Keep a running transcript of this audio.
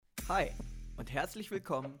Hi und herzlich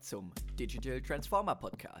willkommen zum Digital Transformer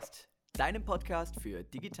Podcast, deinem Podcast für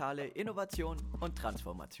digitale Innovation und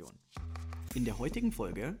Transformation. In der heutigen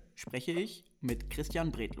Folge spreche ich mit Christian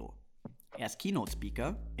Bredlow. Er ist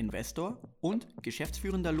Keynote-Speaker, Investor und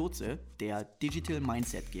geschäftsführender Lotse der Digital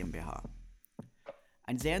Mindset GmbH.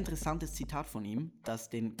 Ein sehr interessantes Zitat von ihm, das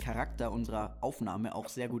den Charakter unserer Aufnahme auch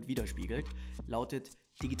sehr gut widerspiegelt, lautet: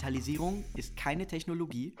 Digitalisierung ist keine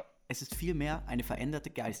Technologie, es ist vielmehr eine veränderte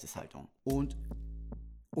Geisteshaltung. Und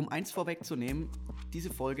um eins vorwegzunehmen, diese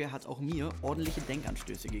Folge hat auch mir ordentliche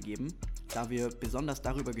Denkanstöße gegeben, da wir besonders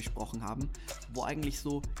darüber gesprochen haben, wo eigentlich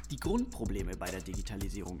so die Grundprobleme bei der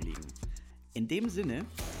Digitalisierung liegen. In dem Sinne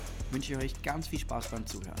wünsche ich euch ganz viel Spaß beim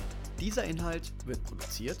Zuhören. Dieser Inhalt wird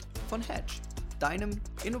produziert von Hedge, deinem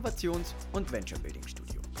Innovations- und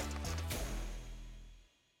Venture-Building-Studio.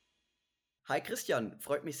 Hi Christian,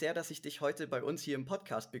 freut mich sehr, dass ich dich heute bei uns hier im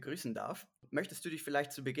Podcast begrüßen darf. Möchtest du dich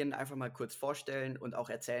vielleicht zu Beginn einfach mal kurz vorstellen und auch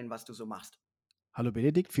erzählen, was du so machst? Hallo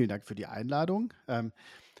Benedikt, vielen Dank für die Einladung.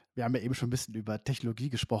 Wir haben ja eben schon ein bisschen über Technologie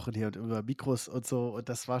gesprochen hier und über Mikros und so. Und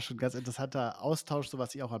das war schon ein ganz interessanter Austausch, so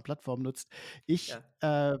was ihr auch an Plattformen nutzt.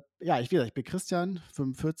 Ja. Ich bin Christian,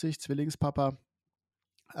 45, Zwillingspapa,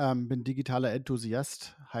 bin digitaler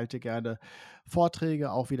Enthusiast, halte gerne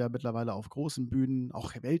Vorträge, auch wieder mittlerweile auf großen Bühnen,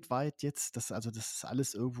 auch weltweit jetzt. Das ist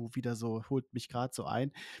alles irgendwo wieder so, holt mich gerade so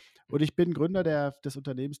ein. Und Mhm. ich bin Gründer des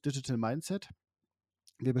Unternehmens Digital Mindset.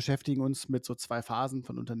 Wir beschäftigen uns mit so 2 Phasen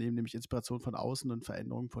von Unternehmen, nämlich Inspiration von außen und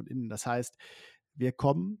Veränderung von innen. Das heißt, wir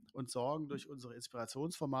kommen und sorgen durch unsere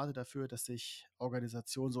Inspirationsformate dafür, dass sich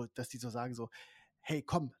Organisationen dass die so sagen so: „Hey,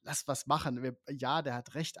 komm, lass was machen. Ja, der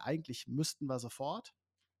hat recht, eigentlich müssten wir sofort.“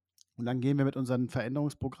 Und dann gehen wir mit unseren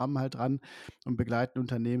Veränderungsprogrammen halt ran und begleiten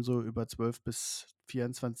Unternehmen so über 12 bis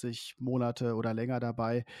 24 Monate oder länger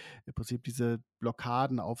dabei, im Prinzip diese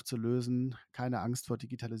Blockaden aufzulösen, keine Angst vor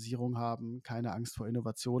Digitalisierung haben, keine Angst vor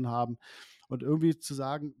Innovation haben und irgendwie zu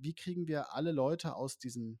sagen, wie kriegen wir alle Leute aus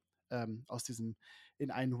diesem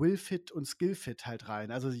in einen Will-Fit und Skill-Fit halt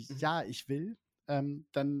rein. Also Mhm. ja, ich will, dann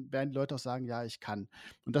werden die Leute auch sagen, ja, ich kann.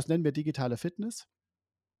 Und das nennen wir digitale Fitness.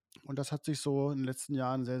 Und das hat sich so in den letzten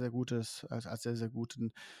Jahren sehr, sehr als sehr, sehr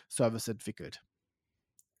guten Service entwickelt.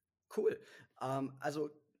 Cool. Also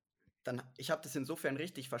ich habe das insofern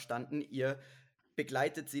richtig verstanden. Ihr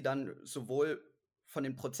begleitet sie dann sowohl von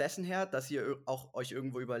den Prozessen her, dass ihr auch euch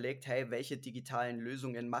irgendwo überlegt, hey, welche digitalen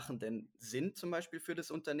Lösungen machen denn Sinn zum Beispiel für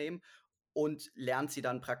das Unternehmen, und lernt sie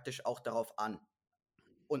dann praktisch auch darauf an.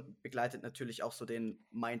 Und begleitet natürlich auch so den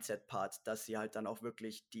Mindset-Part, dass sie halt dann auch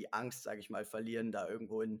wirklich die Angst, sage ich mal, verlieren, da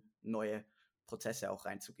irgendwo in neue Prozesse auch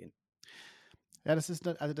reinzugehen. Ja, das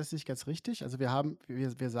ist nicht ganz richtig. Also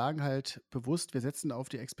wir sagen halt bewusst, wir setzen auf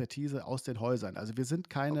die Expertise aus den Häusern. Also wir sind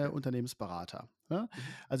keine Okay. Unternehmensberater. Ne? Mhm.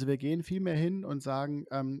 Also wir gehen viel mehr hin und sagen,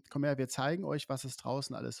 komm her, wir zeigen euch, was es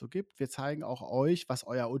draußen alles so gibt. Wir zeigen auch euch, was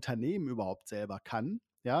euer Unternehmen überhaupt selber kann.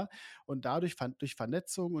 Ja, und dadurch durch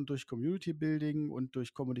Vernetzung und durch Community Building und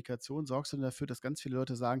durch Kommunikation sorgst du dafür, dass ganz viele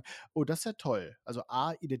Leute sagen, oh, das ist ja toll. Also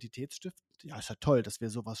A, Identitätsstift, ja, ist ja toll, dass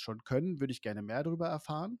wir sowas schon können, würde ich gerne mehr darüber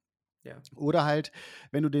erfahren. Ja. Oder halt,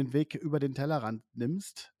 wenn du den Weg über den Tellerrand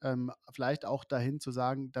nimmst, vielleicht auch dahin zu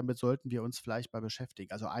sagen, damit sollten wir uns vielleicht mal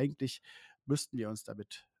beschäftigen. Also eigentlich müssten wir uns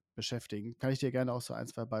damit beschäftigen. Kann ich dir gerne auch so ein,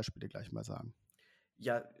 2 Beispiele gleich mal sagen.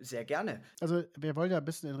 Ja, sehr gerne. Also wir wollen ja ein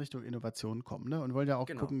bisschen in Richtung Innovation kommen, ne? Und wollen ja auch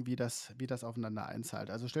Genau. gucken, wie das aufeinander einzahlt.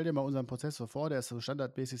 Also stell dir mal unseren Prozess so vor, der ist so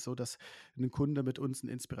standardmäßig so, dass ein Kunde mit uns ein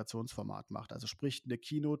Inspirationsformat macht. Also sprich eine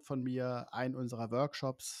Keynote von mir, einen unserer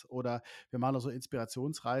Workshops, oder wir machen auch so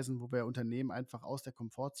Inspirationsreisen, wo wir Unternehmen einfach aus der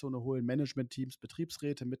Komfortzone holen, Managementteams,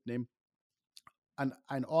 Betriebsräte mitnehmen, an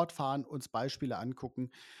einen Ort fahren, uns Beispiele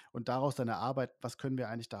angucken und daraus dann erarbeiten, was können wir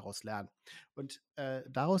eigentlich daraus lernen. Und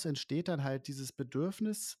daraus entsteht dann halt dieses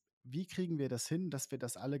Bedürfnis, wie kriegen wir das hin, dass wir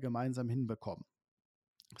das alle gemeinsam hinbekommen.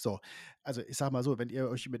 So, also ich sage mal so, wenn ihr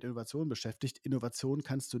euch mit Innovation beschäftigt, Innovation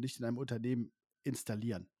kannst du nicht in einem Unternehmen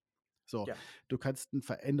installieren. So, Ja. du kannst einen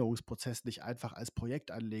Veränderungsprozess nicht einfach als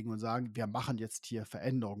Projekt anlegen und sagen, wir machen jetzt hier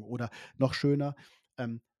Veränderungen. Oder noch schöner,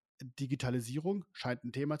 ähm, Digitalisierung scheint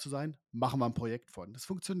ein Thema zu sein, machen wir ein Projekt von. Das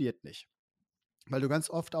funktioniert nicht. Weil du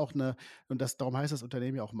ganz oft auch darum heißt das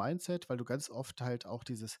Unternehmen ja auch Mindset, weil du ganz oft halt auch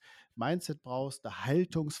dieses Mindset brauchst. Eine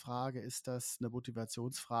Haltungsfrage ist das, eine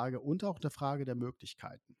Motivationsfrage und auch eine Frage der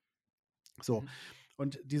Möglichkeiten. So, Mhm.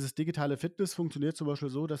 und dieses digitale Fitness funktioniert zum Beispiel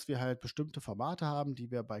so, dass wir halt bestimmte Formate haben, die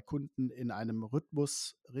wir bei Kunden in einem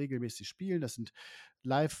Rhythmus regelmäßig spielen. Das sind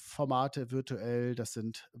Live-Formate virtuell, das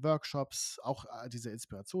sind Workshops, auch diese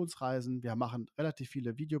Inspirationsreisen. Wir machen relativ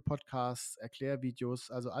viele Videopodcasts, Erklärvideos,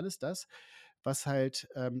 also alles das, was halt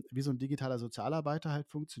wie so ein digitaler Sozialarbeiter halt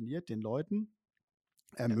funktioniert, den Leuten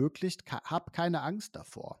Ja. ermöglicht, hab keine Angst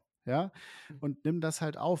davor. Ja, Mhm. und nimm das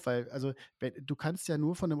halt auf, weil, also, du kannst ja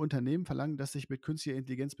nur von einem Unternehmen verlangen, dass sich mit künstlicher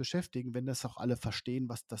Intelligenz beschäftigen, wenn das auch alle verstehen,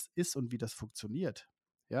 was das ist und wie das funktioniert.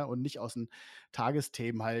 Ja, und nicht aus den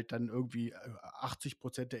Tagesthemen halt dann irgendwie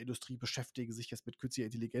 80% der Industrie beschäftigen sich jetzt mit künstlicher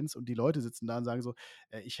Intelligenz und die Leute sitzen da und sagen so,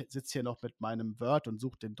 ich sitze hier noch mit meinem Word und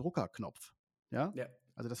suche den Druckerknopf. Ja, Ja.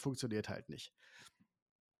 also das funktioniert halt nicht.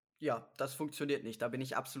 Ja, das funktioniert nicht. Da bin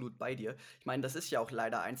ich absolut bei dir. Ich meine, das ist ja auch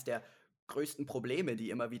leider eins der größten Probleme, die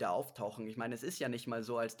immer wieder auftauchen. Ich meine, es ist ja nicht mal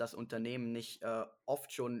so, als dass Unternehmen nicht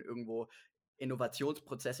oft schon irgendwo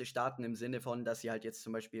Innovationsprozesse starten im Sinne von, dass sie halt jetzt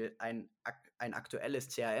zum Beispiel ein aktuelles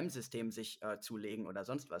CRM-System sich zulegen oder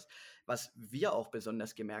sonst was. Was wir auch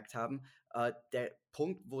besonders gemerkt haben, der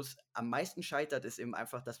Punkt, wo es am meisten scheitert, ist eben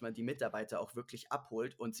einfach, dass man die Mitarbeiter auch wirklich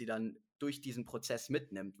abholt und sie dann durch diesen Prozess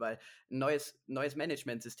mitnimmt, weil neues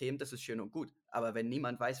Managementsystem, das ist schön und gut. Aber wenn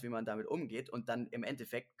niemand weiß, wie man damit umgeht und dann im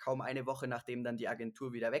Endeffekt kaum eine Woche, nachdem dann die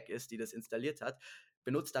Agentur wieder weg ist, die das installiert hat,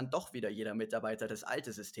 benutzt dann doch wieder jeder Mitarbeiter das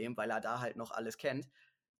alte System, weil er da halt noch alles kennt,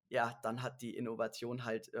 ja, dann hat die Innovation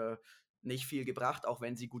halt nicht viel gebracht, auch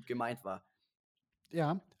wenn sie gut gemeint war.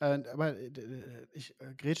 Ja, aber ich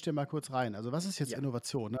grätsche dir mal kurz rein. Also, was ist jetzt Ja.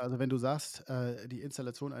 Innovation, ne? Also, wenn du sagst, die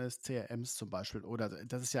Installation eines CRMs zum Beispiel, oder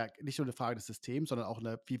das ist ja nicht nur eine Frage des Systems, sondern auch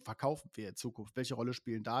 'ne, wie verkaufen wir in Zukunft? Welche Rolle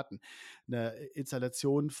spielen Daten? Eine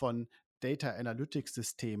Installation von Data Analytics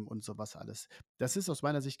Systemen und sowas alles. Das ist aus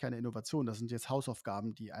meiner Sicht keine Innovation. Das sind jetzt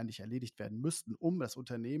Hausaufgaben, die eigentlich erledigt werden müssten, um das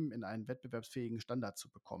Unternehmen in einen wettbewerbsfähigen Standard zu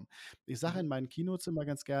bekommen. Ich sage in Mhm. meinen Keynotes immer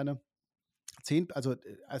ganz gerne,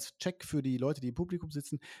 als Check für die Leute, die im Publikum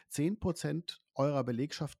sitzen, 10% eurer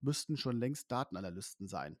Belegschaft müssten schon längst Datenanalysten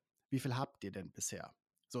sein. Wie viel habt ihr denn bisher?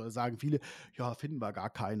 So, da sagen viele, ja, finden wir gar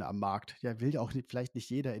keine am Markt. Ja, will ja auch nicht, vielleicht nicht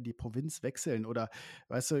jeder in die Provinz wechseln oder,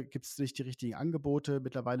 weißt du, gibt es nicht die richtigen Angebote?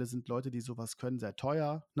 Mittlerweile sind Leute, die sowas können, sehr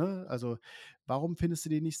teuer. Ne? Also, warum findest du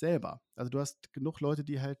die nicht selber? Also, du hast genug Leute,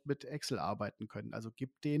 die halt mit Excel arbeiten können. Also,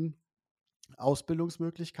 gib denen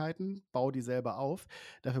Ausbildungsmöglichkeiten, bau die selber auf.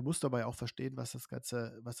 Dafür musst du aber ja auch verstehen, was das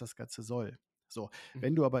Ganze soll. So,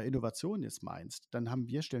 wenn Mhm. du aber Innovation jetzt meinst, dann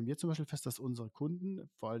stellen wir zum Beispiel fest, dass unsere Kunden,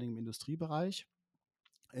 vor allen Dingen im Industriebereich,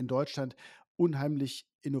 in Deutschland unheimlich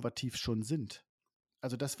innovativ schon sind.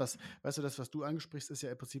 Also das, was du angesprichst, ist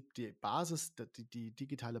ja im Prinzip die Basis, die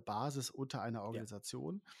digitale Basis unter einer Ja.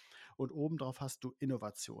 Organisation und obendrauf hast du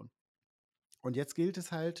Innovation. Und jetzt gilt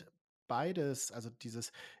es halt, beides, also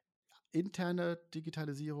dieses interne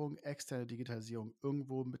Digitalisierung, externe Digitalisierung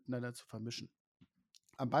irgendwo miteinander zu vermischen.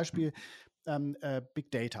 Am Beispiel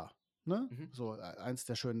Big Data, ne? Mhm. So eins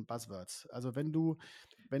der schönen Buzzwords. Also wenn du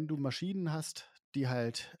Maschinen hast, die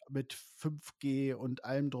halt mit 5G und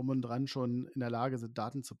allem drum und dran schon in der Lage sind,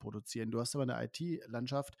 Daten zu produzieren. Du hast aber eine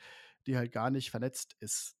IT-Landschaft, die halt gar nicht vernetzt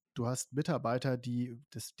ist. Du hast Mitarbeiter, die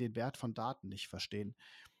den Wert von Daten nicht verstehen.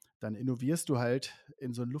 Dann innovierst du halt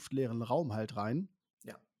in so einen luftleeren Raum halt rein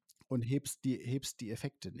Ja. und hebst die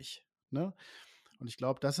Effekte nicht, ne? Und ich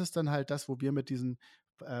glaube, das ist dann halt das, wo wir mit diesen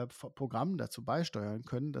Programmen dazu beisteuern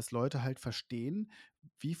können, dass Leute halt verstehen,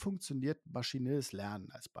 wie funktioniert maschinelles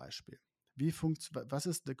Lernen als Beispiel. Was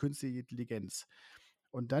ist eine künstliche Intelligenz?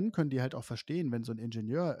 Und dann können die halt auch verstehen, wenn so ein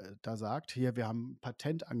Ingenieur da sagt, hier, wir haben ein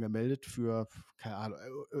Patent angemeldet für, keine Ahnung,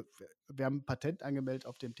 wir haben ein Patent angemeldet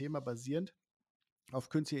auf dem Thema basierend auf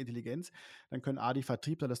künstliche Intelligenz, dann können die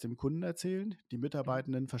Vertriebler das dem Kunden erzählen, die Mhm.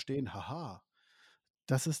 Mitarbeitenden verstehen, haha,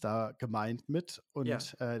 das ist da gemeint mit.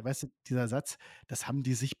 Ja. Und weißt du, dieser Satz, das haben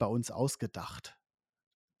die sich bei uns ausgedacht.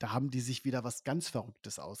 Da haben die sich wieder was ganz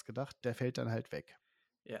Verrücktes ausgedacht, der fällt dann halt weg.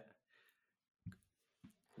 Ja.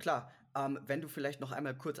 Klar, wenn du vielleicht noch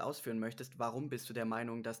einmal kurz ausführen möchtest, warum bist du der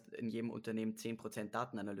Meinung, dass in jedem Unternehmen 10%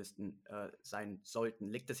 Datenanalysten sein sollten?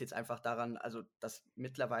 Liegt das jetzt einfach daran, also dass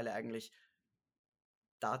mittlerweile eigentlich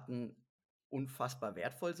Daten unfassbar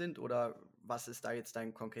wertvoll sind oder was ist da jetzt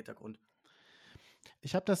dein konkreter Grund?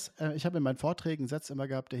 Ich habe in meinen Vorträgen einen Satz immer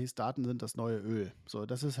gehabt, der hieß: „Daten sind das neue Öl." So,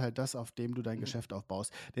 das ist halt das, auf dem du dein Mhm. Geschäft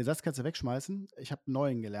aufbaust. Den Satz kannst du wegschmeißen. Ich habe 'n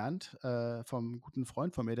neuen gelernt, vom guten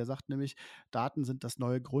Freund von mir, der sagt nämlich: „Daten sind das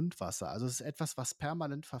neue Grundwasser." Also, es ist etwas, was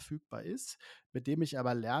permanent verfügbar ist, mit dem ich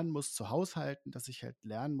aber lernen muss zu haushalten, dass ich halt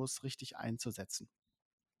lernen muss, richtig einzusetzen.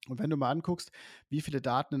 Und wenn du mal anguckst, wie viele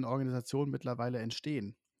Daten in Organisationen mittlerweile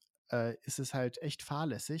entstehen, ist es halt echt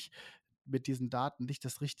fahrlässig, mit diesen Daten nicht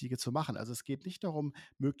das Richtige zu machen. Also es geht nicht darum,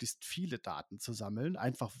 möglichst viele Daten zu sammeln,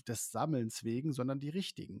 einfach des Sammelns wegen, sondern die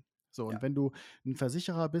richtigen. So, und Ja, wenn du ein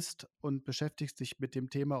Versicherer bist und beschäftigst dich mit dem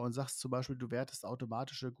Thema und sagst zum Beispiel, du wertest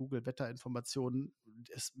automatische Google-Wetterinformationen,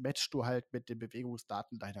 das matchst du halt mit den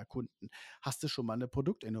Bewegungsdaten deiner Kunden. Hast du schon mal eine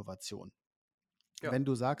Produktinnovation? Ja, Wenn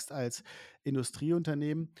du sagst als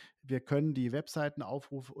Industrieunternehmen, wir können die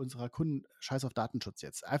Webseitenaufrufe unserer Kunden, scheiß auf Datenschutz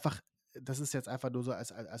jetzt, einfach, das ist jetzt einfach nur so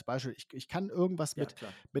als Beispiel. Ich kann irgendwas ja,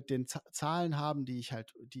 klar. mit den Zahlen haben, die ich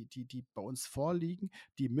halt, die bei uns vorliegen,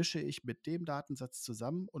 die mische ich mit dem Datensatz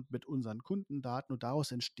zusammen und mit unseren Kundendaten, und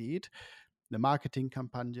daraus entsteht eine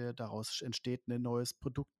Marketingkampagne, daraus entsteht ein neues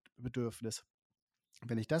Produktbedürfnis.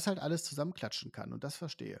 Wenn ich das halt alles zusammenklatschen kann und das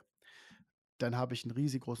verstehe, dann habe ich einen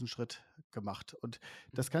riesengroßen Schritt gemacht. Und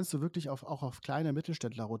das Mhm. kannst du wirklich auch auf kleine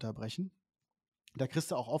Mittelständler runterbrechen. Da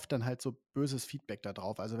kriegst du auch oft dann halt so böses Feedback da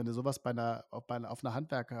drauf. Also wenn du sowas auf einer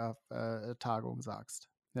Handwerkertagung sagst,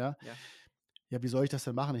 ja, Ja. ja, wie soll ich das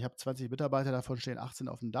denn machen? Ich habe 20 Mitarbeiter, davon stehen 18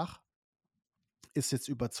 auf dem Dach. Ist jetzt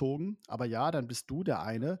überzogen, aber ja, dann bist du der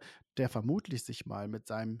eine, der vermutlich sich mal mit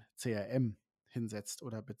seinem CRM hinsetzt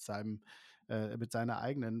oder mit seiner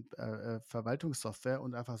eigenen Verwaltungssoftware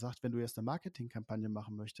und einfach sagt, wenn du jetzt eine Marketingkampagne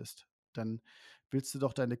machen möchtest, dann willst du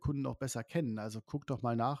doch deine Kunden auch besser kennen. Also guck doch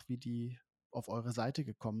mal nach, wie die auf eure Seite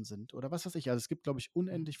gekommen sind oder was weiß ich. Also es gibt, glaube ich, Mhm.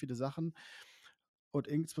 unendlich viele Sachen und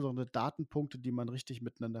insbesondere Datenpunkte, die man richtig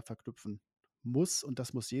miteinander verknüpfen muss, und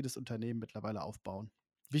das muss jedes Unternehmen mittlerweile aufbauen.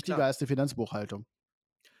 Wichtiger Klar. als die Finanzbuchhaltung.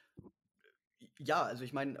 Ja, also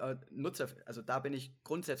ich meine, Nutzer, also da bin ich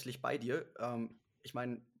grundsätzlich bei dir. Ich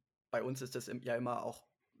meine, bei uns ist das ja immer auch,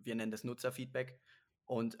 wir nennen das Nutzerfeedback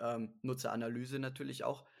und Nutzeranalyse natürlich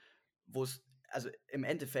auch, wo es, also im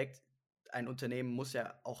Endeffekt, ein Unternehmen muss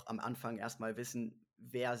ja auch am Anfang erstmal wissen,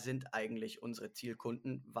 wer sind eigentlich unsere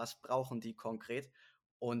Zielkunden, was brauchen die konkret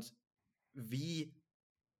und wie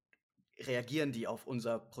reagieren die auf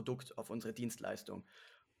unser Produkt, auf unsere Dienstleistung.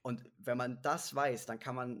 Und wenn man das weiß, dann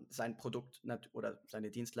kann man sein Produkt oder seine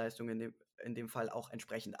Dienstleistung in dem Fall auch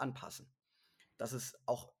entsprechend anpassen. Das ist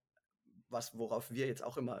auch was, worauf wir jetzt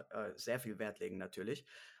auch immer sehr viel Wert legen natürlich.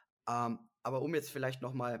 Aber um jetzt vielleicht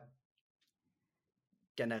noch mal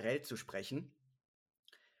generell zu sprechen,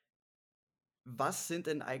 was sind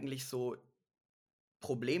denn eigentlich so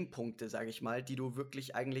Problempunkte, sage ich mal, die du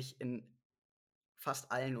wirklich eigentlich in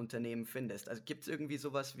fast allen Unternehmen findest? Also gibt es irgendwie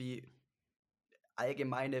sowas wie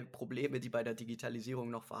allgemeine Probleme, die bei der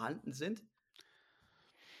Digitalisierung noch vorhanden sind?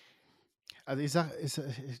 Also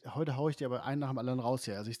heute haue ich dir aber einen nach dem anderen raus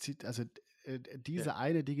hier. Ja. Diese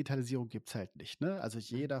eine Digitalisierung gibt es halt nicht. Ne? Also Mhm.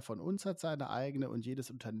 jeder von uns hat seine eigene und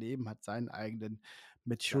jedes Unternehmen hat seinen eigenen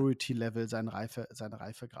Klar. Maturity-Level, seinen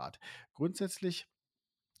Reifegrad. Grundsätzlich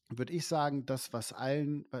würde ich sagen, das, was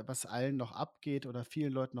allen noch abgeht oder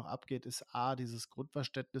vielen Leuten noch abgeht, ist A, dieses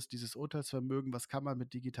Grundverständnis, dieses Urteilsvermögen, was kann man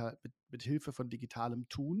mit Hilfe von Digitalem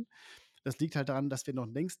tun. Das liegt halt daran, dass wir noch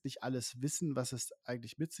längst nicht alles wissen, was es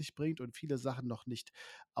eigentlich mit sich bringt und viele Sachen noch nicht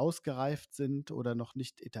ausgereift sind oder noch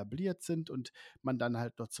nicht etabliert sind und man dann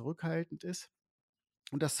halt noch zurückhaltend ist.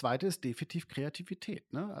 Und das Zweite ist definitiv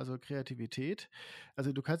Kreativität, ne? Also Kreativität.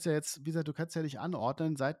 Also du kannst ja jetzt, wie gesagt, du kannst ja nicht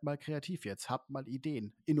anordnen, seid mal kreativ jetzt, habt mal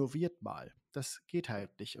Ideen, innoviert mal. Das geht Ja.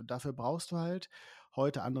 halt nicht. Und dafür brauchst du halt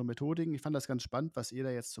heute andere Methodiken. Ich fand das ganz spannend, was ihr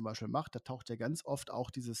da jetzt zum Beispiel macht. Da taucht ja ganz oft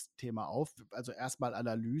auch dieses Thema auf. Also erstmal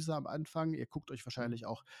Analyse am Anfang. Ihr guckt euch Mhm. wahrscheinlich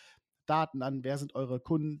auch Daten an. Wer sind eure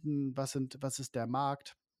Kunden? Was ist der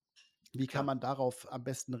Markt? Wie kann Klar. man darauf am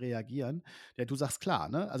besten reagieren? Ja, du sagst klar,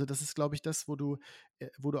 ne? Also das ist, glaube ich, das, wo du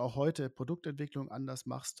auch heute Produktentwicklung anders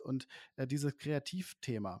machst und dieses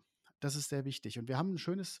Kreativthema, das ist sehr wichtig. Und wir haben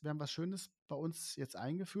was Schönes bei uns jetzt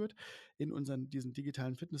eingeführt in diesem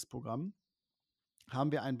digitalen Fitnessprogramm.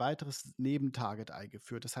 Haben wir ein weiteres Nebentarget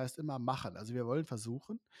eingeführt. Das heißt immer machen. Also wir wollen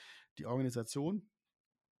versuchen, die Organisation,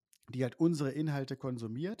 die halt unsere Inhalte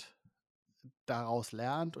konsumiert, daraus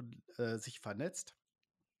lernt und sich vernetzt,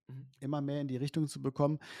 Mhm. immer mehr in die Richtung zu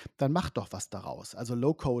bekommen, dann macht doch was daraus. Also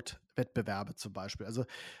Low-Code-Wettbewerbe zum Beispiel. Also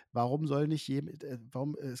warum soll nicht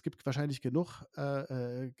es gibt wahrscheinlich genug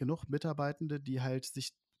Mitarbeitende, die halt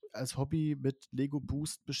sich als Hobby mit Lego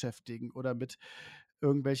Boost beschäftigen oder mit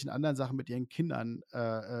irgendwelchen anderen Sachen mit ihren Kindern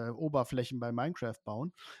Oberflächen bei Minecraft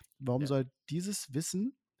bauen. Warum Ja. soll dieses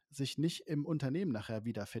Wissen sich nicht im Unternehmen nachher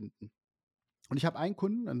wiederfinden? Und ich habe einen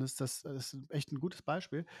Kunden, und das ist echt ein gutes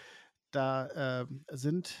Beispiel, da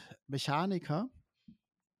sind Mechaniker,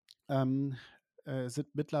 ähm,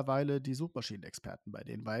 sind mittlerweile die Suchmaschinenexperten bei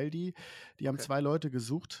denen, weil die haben Okay. 2 Leute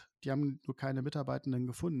gesucht, die haben nur keine Mitarbeitenden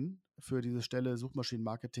gefunden für diese Stelle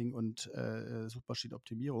Suchmaschinenmarketing und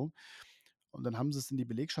Suchmaschinenoptimierung. Und dann haben sie es in die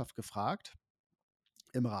Belegschaft gefragt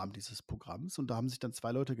im Rahmen dieses Programms. Und da haben sich dann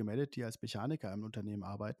 2 Leute gemeldet, die als Mechaniker im Unternehmen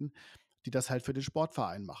arbeiten, die das halt für den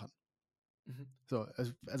Sportverein machen. Mhm. So,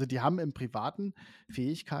 also die haben im Privaten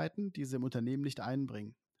Fähigkeiten, die sie im Unternehmen nicht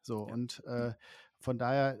einbringen. So, Ja. und von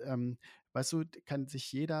daher, weißt du, kann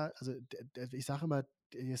sich jeder, also ich sage immer,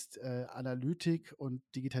 Analytik und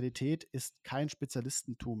Digitalität ist kein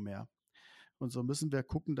Spezialistentum mehr. Und so müssen wir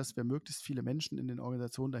gucken, dass wir möglichst viele Menschen in den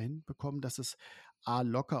Organisationen dahin bekommen, dass es A,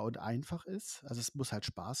 locker und einfach ist. Also es muss halt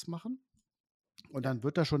Spaß machen. Und Ja. dann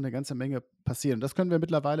wird da schon eine ganze Menge passieren. Das können wir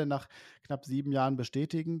mittlerweile nach knapp 7 Jahren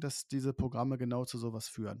bestätigen, dass diese Programme genau zu sowas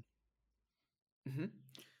führen. Mhm.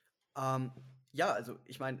 Ähm, ja, also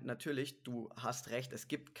ich meine, natürlich, du hast recht, es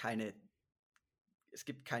gibt keine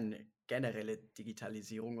generelle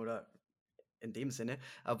Digitalisierung oder in dem Sinne.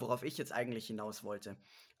 Aber worauf ich jetzt eigentlich hinaus wollte,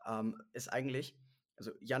 ist eigentlich,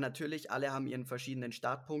 also ja, natürlich, alle haben ihren verschiedenen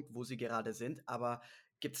Startpunkt, wo sie gerade sind, aber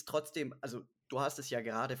gibt es trotzdem, also du hast es ja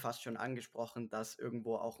gerade fast schon angesprochen, dass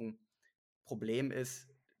irgendwo auch ein Problem ist,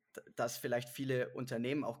 dass vielleicht viele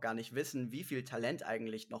Unternehmen auch gar nicht wissen, wie viel Talent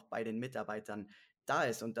eigentlich noch bei den Mitarbeitern da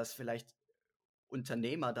ist und dass vielleicht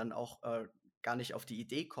Unternehmer dann auch gar nicht auf die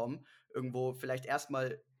Idee kommen, irgendwo vielleicht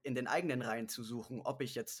erstmal in den eigenen Reihen zu suchen, ob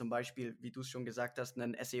ich jetzt zum Beispiel, wie du es schon gesagt hast,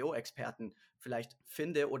 einen SEO-Experten vielleicht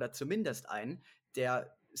finde oder zumindest einen,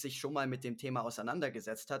 der sich schon mal mit dem Thema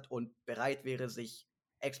auseinandergesetzt hat und bereit wäre, sich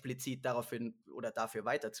explizit daraufhin oder dafür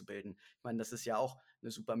weiterzubilden. Ich meine, das ist ja auch eine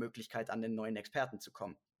super Möglichkeit, an den neuen Experten zu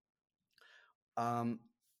kommen. Ähm,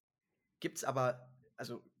 Gibt es aber,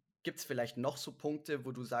 also gibt es vielleicht noch so Punkte,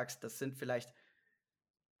 wo du sagst, das sind vielleicht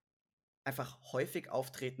einfach häufig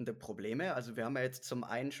auftretende Probleme. Also wir haben ja jetzt zum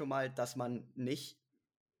einen schon mal, dass man nicht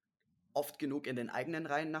oft genug in den eigenen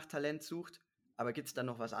Reihen nach Talent sucht, aber gibt es da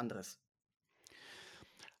noch was anderes?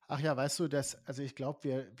 Ach ja, weißt du, also ich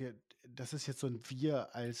glaube, das ist jetzt so ein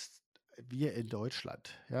Wir in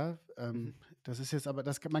Deutschland, ja. Mhm. Das ist jetzt aber,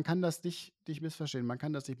 man kann das nicht missverstehen. Man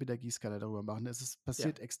kann das nicht mit der Gießkanne darüber machen. Ja.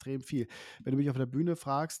 Passiert extrem viel. Wenn du mich auf der Bühne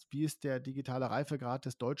fragst, wie ist der digitale Reifegrad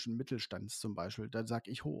des deutschen Mittelstands zum Beispiel, dann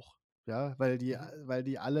sage ich hoch. Ja, Mhm. weil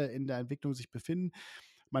die alle in der Entwicklung sich befinden.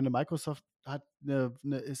 Meine Microsoft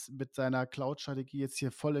ist mit seiner Cloud-Strategie jetzt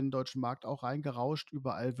hier voll in den deutschen Markt auch reingerauscht.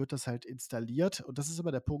 Überall wird das halt installiert. Und das ist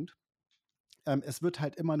aber der Punkt. Es wird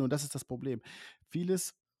halt immer nur, und das ist das Problem,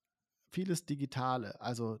 vieles, vieles Digitale,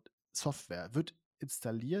 also Software, wird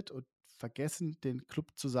installiert und vergessen, den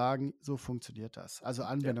Club zu sagen, so funktioniert das. Also Ja.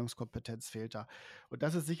 Anwendungskompetenz fehlt da. Und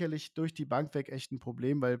das ist sicherlich durch die Bank weg echt ein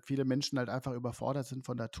Problem, weil viele Menschen halt einfach überfordert sind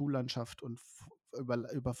von der Tool-Landschaft und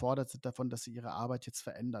überfordert sind davon, dass sie ihre Arbeit jetzt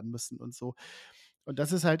verändern müssen und so. Und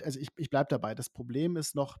das ist halt, also ich bleibe dabei. Das Problem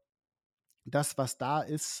ist noch, das, was da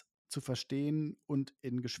ist, zu verstehen und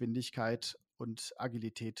in Geschwindigkeit und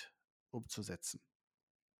Agilität umzusetzen.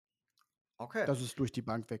 Okay. Das ist durch die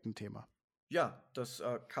Bank weg ein Thema. Ja, das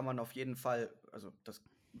kann man auf jeden Fall, also das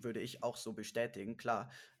würde ich auch so bestätigen,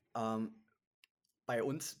 klar. Ähm, Bei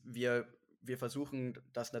uns, wir versuchen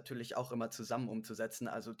das natürlich auch immer zusammen umzusetzen,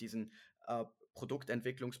 also diesen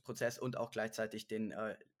Produktentwicklungsprozess und auch gleichzeitig den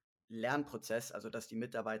Lernprozess, also dass die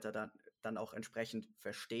Mitarbeiter dann auch entsprechend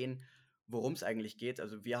verstehen, worum es eigentlich geht.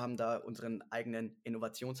 Also wir haben da unseren eigenen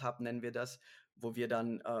Innovationshub, nennen wir das, wo wir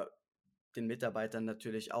dann den Mitarbeitern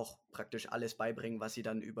natürlich auch praktisch alles beibringen, was sie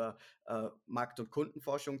dann über Markt- und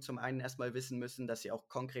Kundenforschung zum einen erstmal wissen müssen, dass sie auch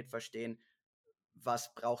konkret verstehen,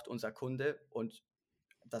 was braucht unser Kunde und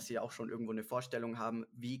dass sie auch schon irgendwo eine Vorstellung haben,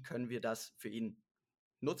 wie können wir das für ihn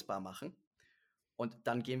nutzbar machen. Und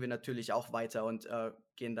dann gehen wir natürlich auch weiter und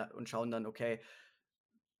gehen da und schauen dann, okay,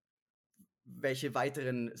 welche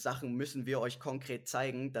weiteren Sachen müssen wir euch konkret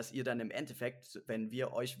zeigen, dass ihr dann im Endeffekt, wenn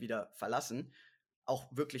wir euch wieder verlassen,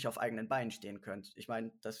 auch wirklich auf eigenen Beinen stehen könnt. Ich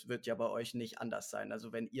meine, das wird ja bei euch nicht anders sein.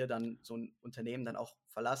 Also wenn ihr dann so ein Unternehmen dann auch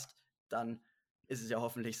verlasst, dann ist es ja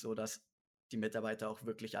hoffentlich so, dass die Mitarbeiter auch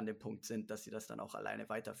wirklich an dem Punkt sind, dass sie das dann auch alleine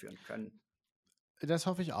weiterführen können. Das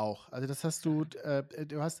hoffe ich auch. Also, das du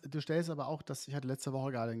stellst aber auch ich hatte letzte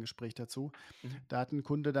Woche gerade ein Gespräch dazu. Mhm. Da hat ein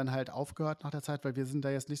Kunde dann halt aufgehört nach der Zeit, weil wir sind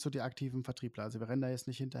da jetzt nicht so die aktiven Vertriebler. Also, wir rennen da jetzt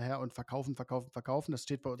nicht hinterher und verkaufen, verkaufen, verkaufen. Das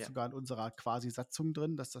steht bei uns Ja. sogar in unserer quasi Satzung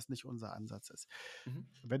drin, dass das nicht unser Ansatz ist. Mhm.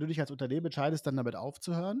 Wenn du dich als Unternehmen entscheidest, dann damit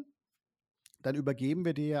aufzuhören, dann übergeben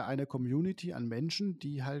wir dir ja eine Community an Menschen,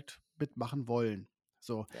 die halt mitmachen wollen.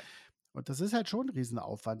 So. Ja. Und das ist halt schon ein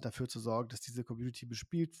Riesenaufwand, dafür zu sorgen, dass diese Community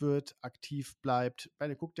bespielt wird, aktiv bleibt. Ich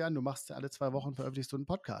meine, guck dir an, du machst ja alle 2 Wochen veröffentlichst du einen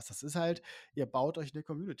Podcast. Das ist halt, ihr baut euch eine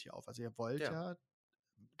Community auf. Also ihr wollt Ja. ja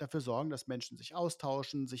dafür sorgen, dass Menschen sich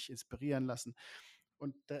austauschen, sich inspirieren lassen.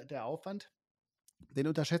 Und der Aufwand, den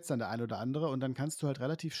unterschätzt dann der eine oder andere. Und dann kannst du halt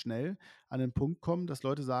relativ schnell an den Punkt kommen, dass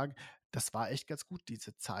Leute sagen, das war echt ganz gut,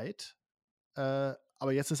 diese Zeit.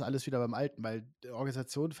 Aber jetzt ist alles wieder beim Alten, weil die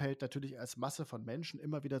Organisation fällt natürlich als Masse von Menschen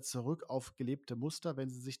immer wieder zurück auf gelebte Muster, wenn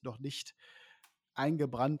sie sich noch nicht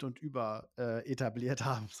eingebrannt und etabliert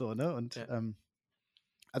haben. So, ne? Und Ja.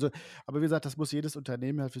 aber wie gesagt, das muss jedes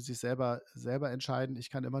Unternehmen halt für sich selber entscheiden. Ich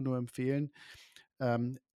kann immer nur empfehlen,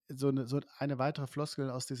 Ähm, so eine weitere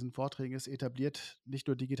Floskel aus diesen Vorträgen ist: etabliert nicht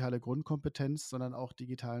nur digitale Grundkompetenz, sondern auch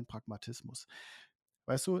digitalen Pragmatismus.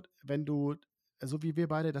 Weißt du, wenn du so wie wir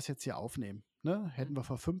beide das jetzt hier aufnehmen, ne, hätten wir Mhm.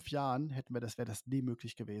 vor 5 Jahren wäre das nie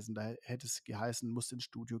möglich gewesen. Da hätte es geheißen, musst ins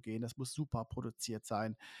Studio gehen, das muss super produziert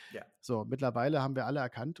sein. Ja, So, mittlerweile haben wir alle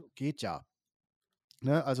erkannt, geht ja.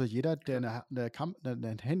 Ne, also jeder, der klar.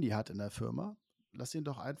 'n Handy hat in der Firma, lass ihn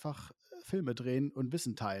doch einfach, Filme drehen und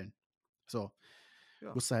Wissen teilen. So,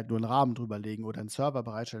 Ja. musst du halt nur einen Rahmen drüber legen oder einen Server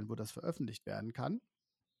bereitstellen, wo das veröffentlicht werden kann.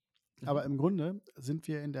 Aber Mhm. im Grunde sind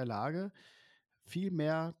wir in der Lage, viel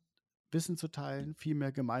mehr Wissen zu teilen, viel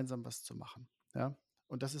mehr gemeinsam was zu machen, ja?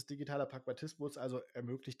 Und das ist digitaler Pragmatismus, also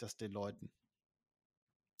ermöglicht das den Leuten.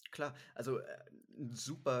 Klar, also, 'n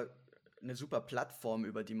super 'ne super Plattform,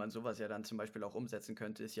 über die man sowas ja dann zum Beispiel auch umsetzen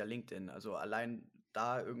könnte, ist ja LinkedIn. Also, allein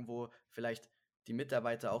da irgendwo vielleicht die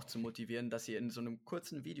Mitarbeiter auch zu motivieren, dass sie in so einem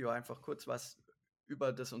kurzen Video einfach kurz was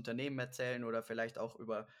über das Unternehmen erzählen oder vielleicht auch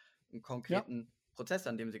über einen Ja, konkreten Prozess,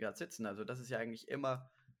 an dem sie gerade sitzen. Also, das ist ja eigentlich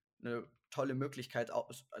immer eine tolle Möglichkeit,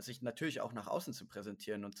 sich natürlich auch nach außen zu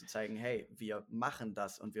präsentieren und zu zeigen: „Hey, wir machen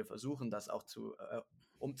das und wir versuchen das auch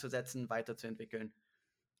umzusetzen, weiterzuentwickeln.“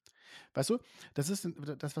 weißt du, das, was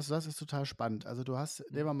du sagst, ist total spannend. Also, du hast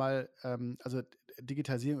nehmen Mhm. wir mal, also,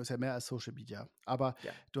 Digitalisierung ist ja mehr als Social Media, aber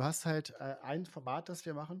Ja. du hast halt, ein Format, das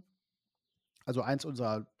wir machen. Also eins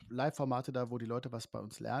unserer Live-Formate da, wo die Leute was bei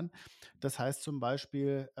uns lernen. Das heißt zum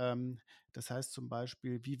Beispiel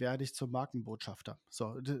 „Wie werde ich zum Markenbotschafter?“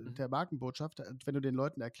 So, Mhm. der Markenbotschafter, wenn du den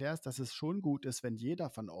Leuten erklärst, dass es schon gut ist, wenn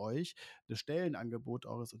jeder von euch das Stellenangebot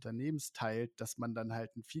eures Unternehmens teilt, dass man dann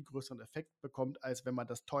halt einen viel größeren Effekt bekommt, als wenn man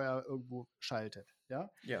das teuer irgendwo schaltet,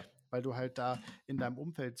 ja? Ja. Weil du halt da in deinem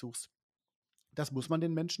Umfeld suchst. Das muss man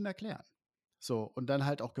den Menschen erklären. So, und dann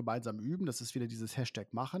halt auch gemeinsam üben. Das ist wieder dieses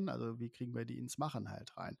Hashtag machen. Also, wie kriegen wir die ins Machen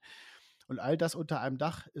halt rein? Und all das unter einem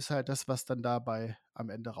Dach ist halt das, was dann dabei am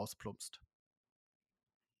Ende rausplumpst.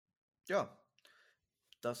 Ja,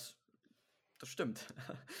 das das stimmt.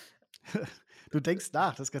 Du denkst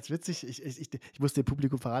nach, das ist ganz witzig. Ich muss dem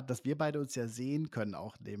Publikum verraten, dass wir beide uns ja sehen können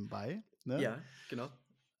auch nebenbei, ne? Ja, genau.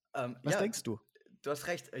 Was Ja, denkst du? du hast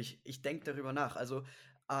recht. Ich denke darüber nach. Also,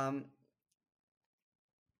 ähm,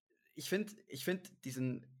 ich finde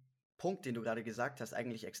diesen Punkt, den du gerade gesagt hast,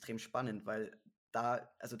 eigentlich extrem spannend, weil da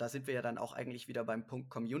sind wir ja dann auch eigentlich wieder beim Punkt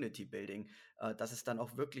Community Building, dass es dann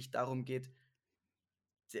auch wirklich darum geht,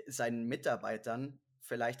 seinen Mitarbeitern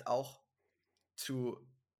vielleicht auch zu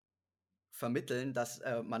vermitteln, dass,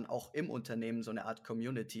 man auch im Unternehmen so eine Art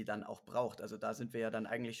Community dann auch braucht. Also, da sind wir ja dann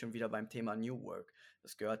eigentlich schon wieder beim Thema New Work.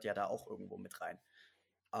 Das gehört ja da auch irgendwo mit rein.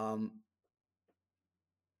 Ähm,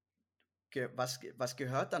 was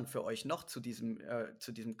gehört dann für euch noch zu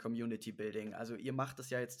diesem Community Building? Also, ihr macht es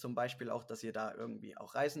ja jetzt zum Beispiel auch, dass ihr da irgendwie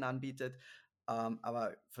auch Reisen anbietet,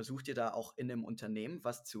 aber versucht ihr da auch in 'nem Unternehmen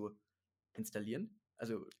was zu installieren?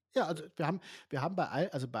 Also, Ja, also wir haben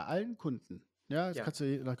bei allen Kunden, ja, das ja. kannst du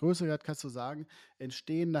je nach Größe kannst du sagen,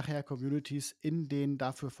 entstehen nachher Communities in den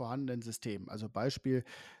dafür vorhandenen Systemen. Also Beispiel,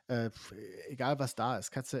 egal was da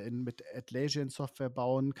ist, kannst du mit Atlassian Software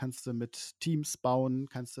bauen, kannst du mit Teams bauen,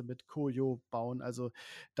 kannst du mit Koyo bauen. Also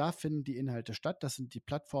da finden die Inhalte statt. Das sind die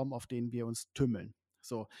Plattformen, auf denen wir uns tümmeln.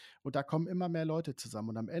 So, und da kommen immer mehr Leute zusammen.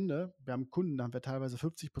 Und am Ende, wir haben Kunden, da haben wir teilweise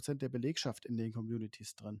 50% der Belegschaft in den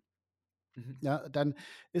Communities drin. Mhm. Ja, dann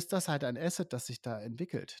ist das halt ein Asset, das sich da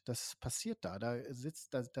entwickelt. Das passiert da.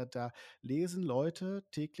 Da lesen Leute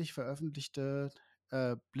täglich veröffentlichte,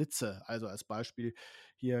 Blitze. Also, als Beispiel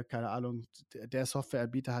hier, keine Ahnung, der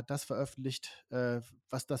Softwareanbieter hat das veröffentlicht,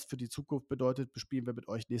 was das für die Zukunft bedeutet, bespielen wir mit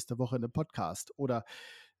euch nächste Woche in 'nem Podcast oder,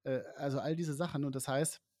 also, all diese Sachen. Und das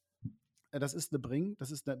heißt, das ist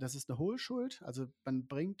 'ne Hohlschuld. Also, man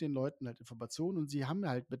bringt den Leuten halt Informationen und sie haben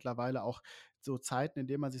halt mittlerweile auch so Zeiten, in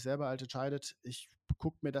denen man sich selber halt entscheidet: „Ich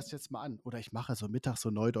gucke mir das jetzt mal an“ oder ich mache so mittags so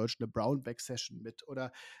neudeutsch 'ne Brownback-Session mit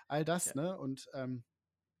oder all das, Ja, ne?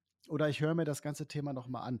 Oder ich höre mir das ganze Thema noch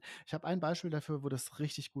mal an. Ich habe ein Beispiel dafür, wo das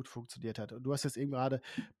richtig gut funktioniert hat. Und du hast jetzt eben gerade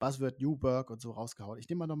Buzzword New Work und so rausgehauen. Ich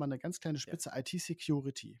nehme mal noch mal 'ne ganz kleine ja. Spitze: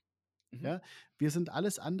 IT-Security, Mhm. ja? Wir sind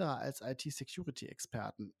alles andere als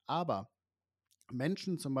IT-Security-Experten, aber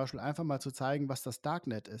Menschen zum Beispiel einfach mal zu zeigen, was das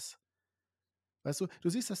Darknet ist. Weißt du, du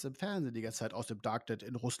siehst das im Fernsehen die ganze Zeit aus dem Darknet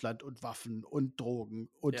in Russland und Waffen und Drogen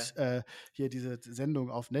Ja. und hier diese Sendung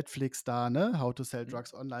auf Netflix da, ne? How to Sell Mhm.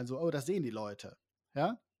 Drugs Online, so, oh, das sehen die Leute.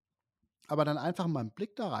 Ja? Aber dann einfach mal einen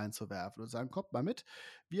Blick da reinzuwerfen und sagen, kommt mal mit,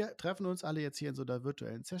 wir treffen uns alle jetzt hier in so einer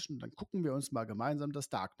virtuellen Session, dann gucken wir uns mal gemeinsam das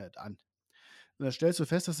Darknet an. Und dann stellst du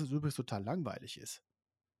fest, dass es übrigens total langweilig ist.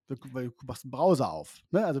 Weil du machst 'n Browser auf,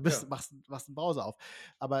 ne? Also Ja. machst 'n Browser auf.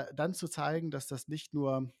 Aber dann zu zeigen, dass das nicht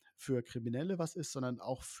nur für Kriminelle was ist, sondern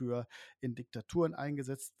auch für in Diktaturen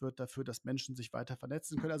eingesetzt wird, dafür, dass Menschen sich weiter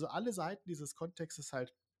vernetzen können. Also alle Seiten dieses Kontextes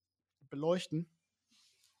halt beleuchten,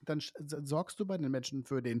 dann sorgst du bei den Menschen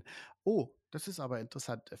für den, oh, das ist aber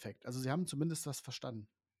interessant Effekt. Also sie haben zumindest was verstanden.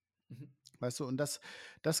 Mhm. Weißt du, und das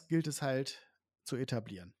gilt es halt zu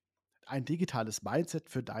etablieren. Ein digitales Mindset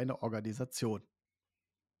für deine Organisation.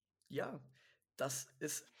 Ja, das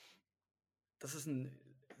ist das ist ein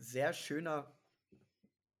sehr schöner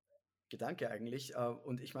Gedanke eigentlich.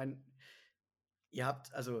 Und ich meine, ihr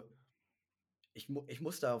habt also, ich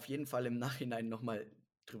muss da auf jeden Fall im Nachhinein noch mal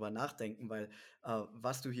drüber nachdenken, weil,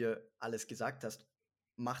 was du hier alles gesagt hast,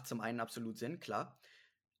 macht zum einen absolut Sinn, klar.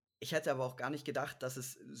 Ich hätte aber auch gar nicht gedacht, dass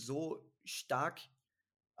es so stark,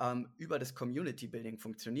 über das Community Building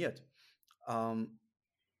funktioniert. Ähm,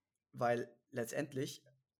 weil letztendlich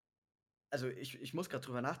also ich muss gerade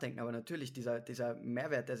drüber nachdenken, aber natürlich dieser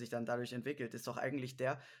Mehrwert, der sich dann dadurch entwickelt, ist doch eigentlich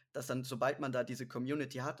der, dass dann, sobald man da diese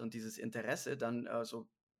Community hat und dieses Interesse dann, so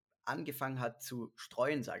angefangen hat zu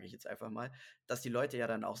streuen, sage ich jetzt einfach mal, dass die Leute ja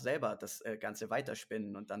dann auch selber das, Ganze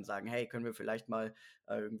weiterspinnen und dann sagen: „Hey, können wir vielleicht mal,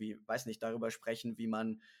 irgendwie, weiß nicht, darüber sprechen, wie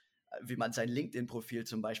man sein LinkedIn-Profil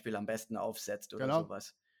zum Beispiel am besten aufsetzt“ oder Genau.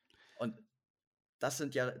 sowas. Und das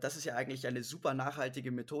ist ja eigentlich eine super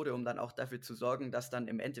nachhaltige Methode, um dann auch dafür zu sorgen, dass dann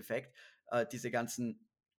im Endeffekt, diese ganzen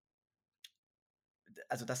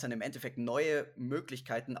also, dass dann im Endeffekt neue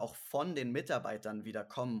Möglichkeiten auch von den Mitarbeitern wieder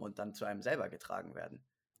kommen und dann zu einem selber getragen werden.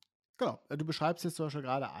 Genau. Du beschreibst jetzt zum Beispiel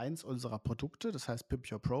gerade eins unserer Produkte, das heißt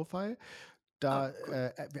Pimp Your Profile. Da, Ah, cool.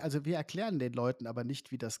 also wir erklären den Leuten aber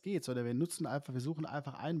nicht, wie das geht, sondern wir suchen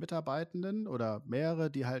einfach einen Mitarbeitenden oder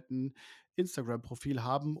mehrere, die halt ein Instagram-Profil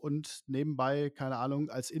haben und nebenbei, keine Ahnung,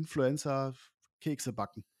 als Influencer Kekse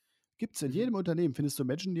backen. Gibt's in jedem Mhm. Unternehmen, findest du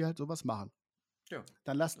Menschen, die halt sowas machen. Ja,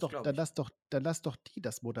 Dann lass das doch glaube dann ich. lass doch dann lass doch die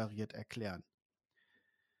das moderiert erklären.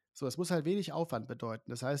 So, es muss halt wenig Aufwand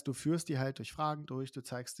bedeuten. Das heißt, du führst die halt durch Fragen durch, du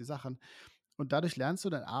zeigst die Sachen und dadurch lernst du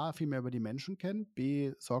dann A, viel mehr über die Menschen kennen,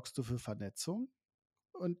 B, sorgst du für Vernetzung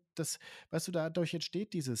und das, weißt du, dadurch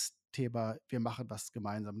entsteht dieses Thema, wir machen was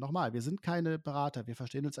gemeinsam. Nochmal, wir sind keine Berater, wir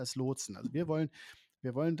verstehen uns als Lotsen. Also wir wollen,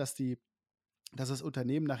 dass das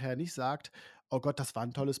Unternehmen nachher nicht sagt, oh Gott, das war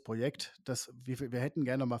ein tolles Projekt, wir hätten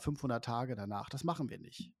gerne noch mal 500 Tage danach. Das machen wir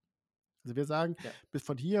nicht. Also wir sagen, Ja, bis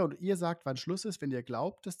von hier und ihr sagt, wann Schluss ist, wenn ihr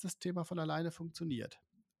glaubt, dass das Thema von alleine funktioniert.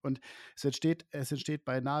 Und es entsteht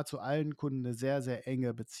bei nahezu allen Kunden eine sehr, sehr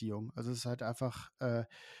enge Beziehung. Also es ist halt einfach,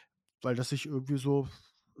 weil das sich irgendwie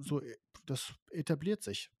das etabliert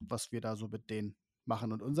sich, was wir da so mit denen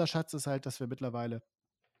machen. Und unser Schatz ist halt, dass wir mittlerweile,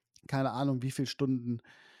 keine Ahnung, wie viele Stunden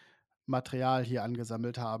Material hier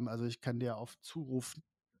angesammelt haben. Also ich kann dir auf Zuruf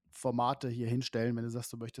Formate hier hinstellen. Wenn du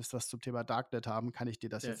sagst, du möchtest was zum Thema Darknet haben, kann ich dir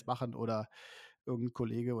das ja, jetzt machen oder irgendein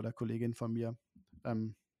Kollege oder Kollegin von mir.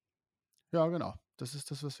 Ähm, ja, genau. Das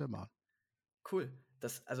ist das, was wir machen. cool.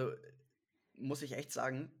 Muss ich echt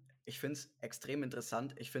sagen, ich finde es extrem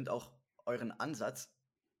interessant. Ich finde auch euren Ansatz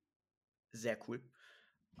sehr cool.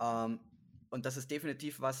 Ähm, und das ist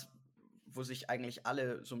definitiv was, wo sich eigentlich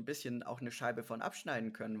alle so ein bisschen auch eine Scheibe von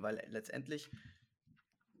abschneiden können, weil letztendlich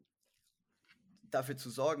dafür zu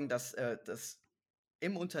sorgen, dass, das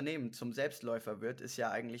im Unternehmen zum Selbstläufer wird, ist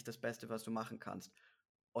ja eigentlich das Beste, was du machen kannst.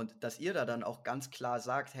 Und dass ihr da dann auch ganz klar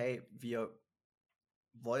sagt: „Hey, wir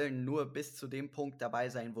wollen nur bis zu dem Punkt dabei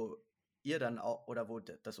sein, wo ihr dann auch oder wo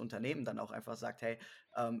das Unternehmen dann auch einfach sagt: „Hey,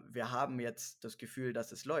 wir haben jetzt das Gefühl,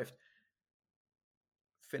 dass es läuft“,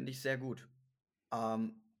 finde ich sehr gut.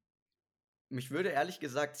 Ähm, mich würde ehrlich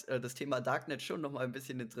gesagt, das Thema Darknet schon noch mal ein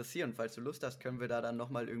bisschen interessieren. Falls du Lust hast, können wir da dann noch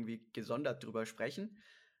mal irgendwie gesondert drüber sprechen.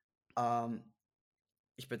 Ähm,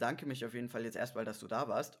 ich bedanke mich auf jeden Fall jetzt erstmal, dass du da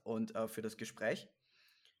warst und, für das Gespräch.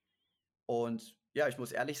 Und ja, ich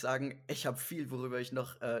muss ehrlich sagen, ich habe viel, worüber ich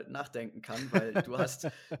noch, nachdenken kann, weil du hast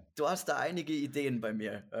da einige Ideen bei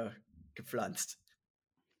mir, gepflanzt.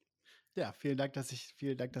 Ja, vielen Dank, dass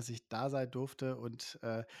ich da sein durfte und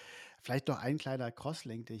vielleicht noch ein kleiner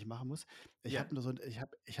Crosslink, den ich machen muss. Ich Ja. habe nur so 'n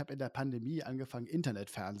ich habe in der Pandemie angefangen,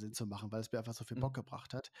 Internetfernsehen zu machen, weil es mir einfach so viel Bock Mhm.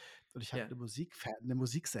 gebracht hat. Und ich habe Ja. 'ne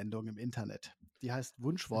Musiksendung im Internet. Die heißt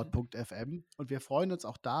Mhm. Wunschwort.fm und wir freuen uns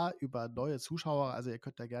auch da über neue Zuschauer. Also, ihr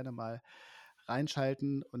könnt da gerne mal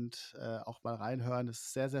reinschalten und, auch mal reinhören. Das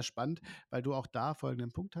ist sehr, sehr spannend, weil du auch da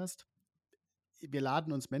folgenden Punkt hast. Wir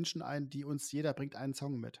laden uns Menschen ein, die uns jeder bringt einen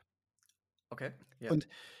Song mit. Okay. Ja. Und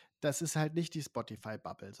das ist halt nicht die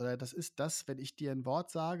Spotify-Bubble, sondern das ist das, wenn ich dir ein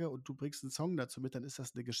Wort sage und du bringst einen Song dazu mit, dann ist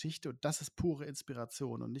das eine Geschichte und das ist pure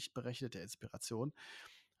Inspiration und nicht berechnete Inspiration.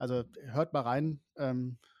 Also, hört mal rein,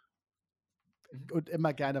 Mhm. und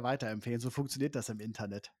immer gerne weiterempfehlen. So funktioniert das im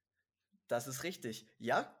Internet. Das ist richtig.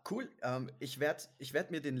 Ja, cool. Ich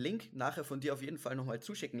werd mir den Link nachher von dir auf jeden Fall nochmal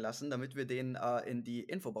zuschicken lassen, damit wir den in die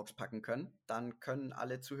Infobox packen können. Dann können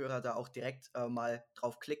alle Zuhörer da auch direkt mal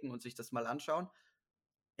drauf klicken und sich das mal anschauen.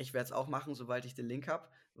 Ich werde es auch machen, sobald ich den Link habe,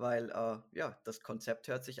 weil ja, das Konzept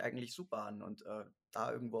hört sich eigentlich super an und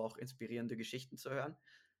da irgendwo auch inspirierende Geschichten zu hören,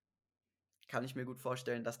 kann ich mir gut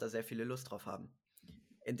vorstellen, dass da sehr viele Lust drauf haben.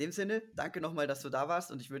 In dem Sinne, danke nochmal, dass du da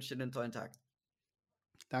warst und ich wünsche dir einen tollen Tag.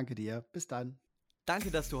 Danke dir. Bis dann. Danke,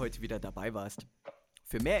 dass du heute wieder dabei warst.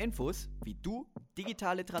 Für mehr Infos, wie du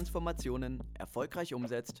digitale Transformationen erfolgreich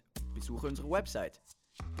umsetzt, besuche unsere Website.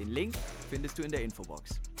 Den Link findest du in der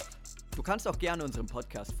Infobox. Du kannst auch gerne unserem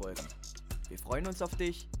Podcast folgen. Wir freuen uns auf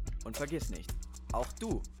dich und vergiss nicht, auch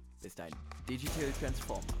du bist ein Digital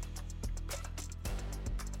Transformer.